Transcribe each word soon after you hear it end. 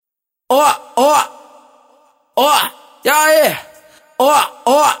Ó, ó, ó, e aí? Ó,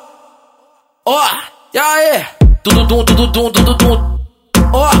 ó, ó, e aí? Tududum, tududum, tududum.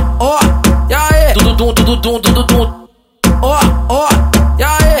 Ó, ó, e aí? Tududum, tududum, tududum. Ó, ó, e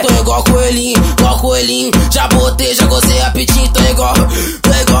aí? Tô igual coelhinho, já botei, já gozei rapidinho. Tô igual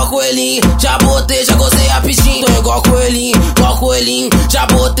coelhinho, já botei, já gozei rapidinho. Tô igual coelhinho, já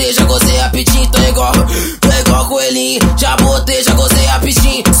botei, já gozei rapidinho. Tô igual coelhinho, já botei, já gozei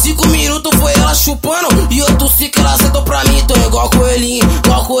rapidinho. 5 minutos foi ela chupando e outro 5 ela sentou pra mim. Tô igual coelhinho,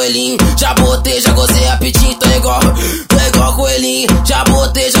 já botei, já gozei rapidinho. Tô igual coelhinho, já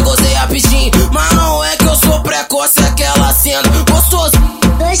botei, já gozei rapidinho. Mas não é que eu sou precoce, é aquela cena gostosinho.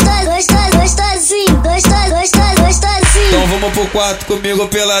 Gostosinho. Então vamos pro quarto comigo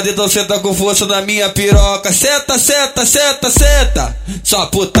pelado, então senta com força na minha piroca. Senta, senta, senta, senta. Só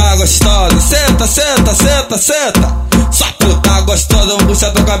puta gostosa. Senta, senta, senta, senta. Só puta gostosa. Vou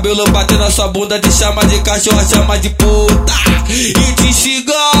puxar teu cabelo, bater na sua bunda, te chama de cachorra, chama de puta. E te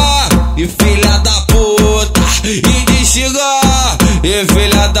xingar, e filha da puta. E te xingar, e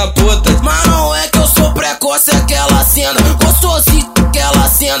filha da puta. Mas não é que eu sou precoce, é aquela cena gostosinho. Aquela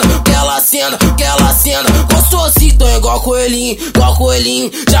cena gostosinho. Tô igual coelhinho,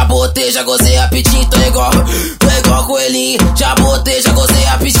 já botei, já gozei rapidinho. Tô igual coelhinho, já botei, já gozei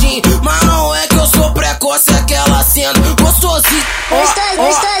rapidinho. Mas não é que eu sou precoce, é aquela cena gostosinho. Gostosinho.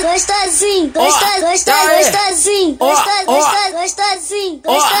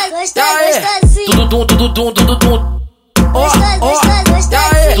 Tududum, tududum, tududum. Ó, ó, e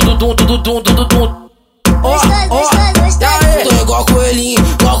aí? Tududum, tududum, tududum. Ó, ó, e aí? Tô igual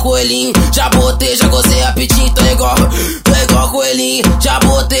coelhinho, já botei, já gozei rapidinho. Tô igual coelhinho, já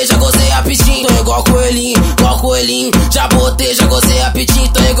botei, já gozei rapidinho. Tô igual coelhinho, já botei, já gozei rapidinho.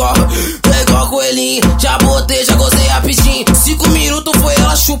 Tô igual coelhinho, já botei, já gozei rapidinho. 5 minutos foi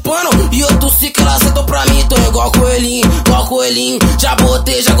ela chupando e outro 5 ela sentou pra mim. Tô igual coelhinho, já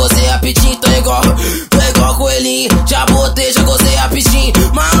botei, já gozei rapidinho. Tô igual coelhinho, já botei, já gozei rapidinho.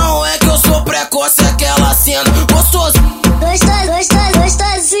 Mas não é que eu sou precoce, é aquela cena gostosinho.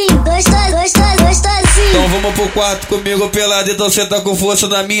 Então vamos pro quarto comigo pelado, então senta com força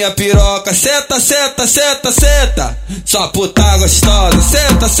na minha piroca. Senta, senta, senta, senta. Só puta gostosa.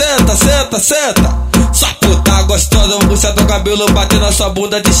 Senta, senta, senta, senta. Só puta gostosa. Vou puxar teu cabelo, bater na sua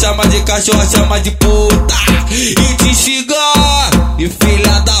bunda, te chama de cachorra, chama de puta. E te xingar, e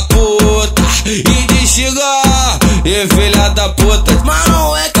filha da puta. E te xingar, e filha da puta. Mas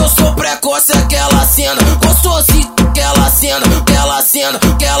não é que eu sou precoce, é aquela cena gostosinho. Aquela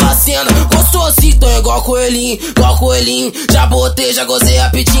cena gostosinho. Tô igual coelhinho, já botei, já gozei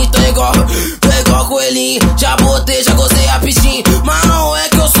rapidinho. Tô igual coelhinho, já botei, já gozei rapidinho. Mas não é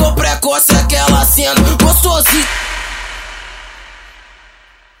que eu sou precoce, é aquela cena gostosinho.